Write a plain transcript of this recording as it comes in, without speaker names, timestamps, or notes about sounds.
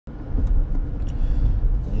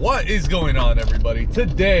What is going on, everybody?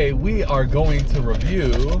 Today we are going to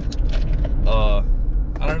review I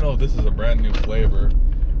don't know if this is a brand new flavor,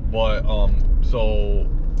 but so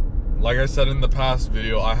like I said in the past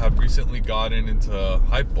video, I have recently gotten into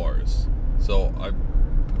hype bars. So I'm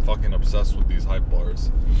fucking obsessed with these hype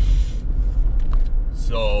bars.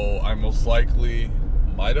 So I most likely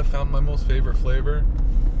might have found my most favorite flavor.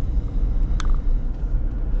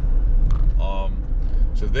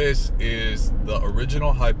 So this is the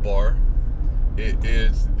original hype bar. It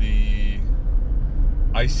is the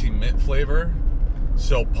icy mint flavor.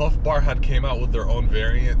 So Puff Bar had came out with their own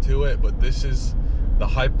variant to it, but this is the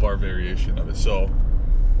hype bar variation of it. So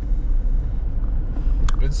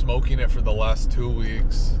I've been smoking it for the last 2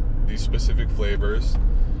 weeks, these specific flavors,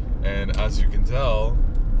 and as you can tell,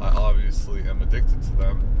 I obviously am addicted to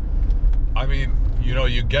them. I mean, you know,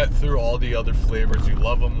 you get through all the other flavors, you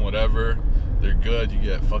love them, whatever, they're good. You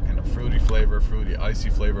get fucking a fruity flavor, fruity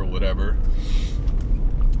icy flavor, whatever.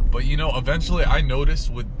 But you know, eventually I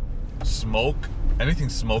noticed with smoke, anything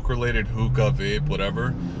smoke related, hookah, vape,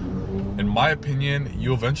 whatever, in my opinion,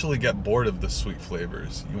 you eventually get bored of the sweet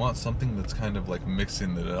flavors. You want something that's kind of like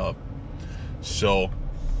mixing it up. So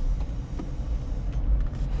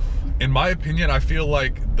in my opinion, I feel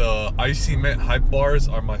like the icy mint hype bars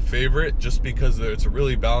are my favorite just because it's a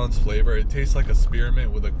really balanced flavor. It tastes like a spearmint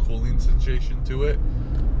with a cooling sensation to it.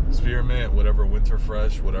 Spearmint, whatever, winter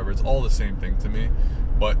fresh, whatever, it's all the same thing to me.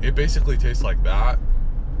 But it basically tastes like that.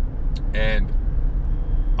 And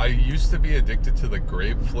I used to be addicted to the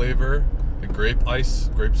grape flavor, the grape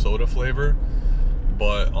soda flavor.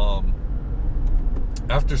 But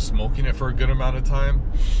after smoking it for a good amount of time,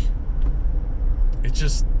 it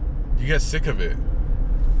just, you get sick of it.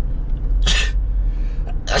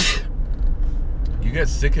 You get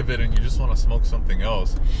sick of it and you just want to smoke something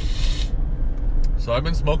else. So I've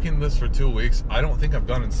been smoking this for 2 weeks. I don't think I've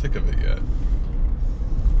gotten sick of it yet.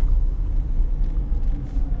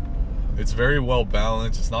 It's very well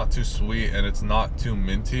balanced. It's not too sweet and it's not too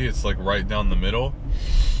minty. It's like right down the middle.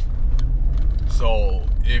 So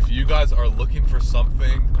if you guys are looking for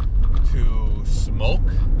something to smoke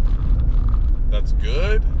that's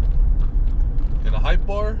good in a hype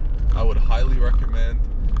bar, I would highly recommend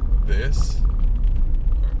this.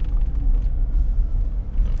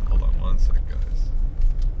 Hold on one sec, guys.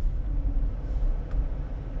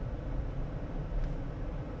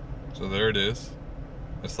 So there it is.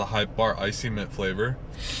 It's the hype bar icy mint flavor.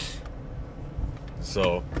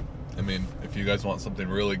 So, I mean, if you guys want something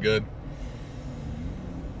really good,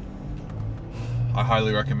 I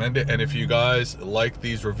highly recommend it. And if you guys like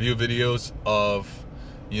these review videos of,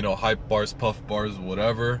 you know, hype bars, puff bars,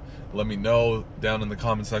 whatever, let me know down in the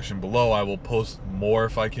comment section below. I will post more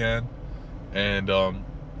if I can. And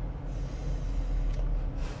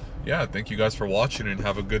yeah, thank you guys for watching and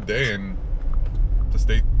have a good day. And to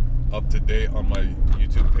stay up to date on my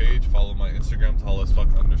YouTube page, follow my Instagram,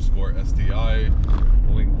 tallestfuck_STI.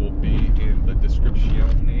 Link will be in the description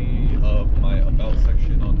of my about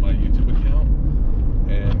section on my YouTube account.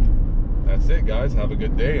 And that's it, guys. Have a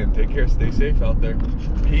good day and take care. Stay safe out there.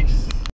 Peace.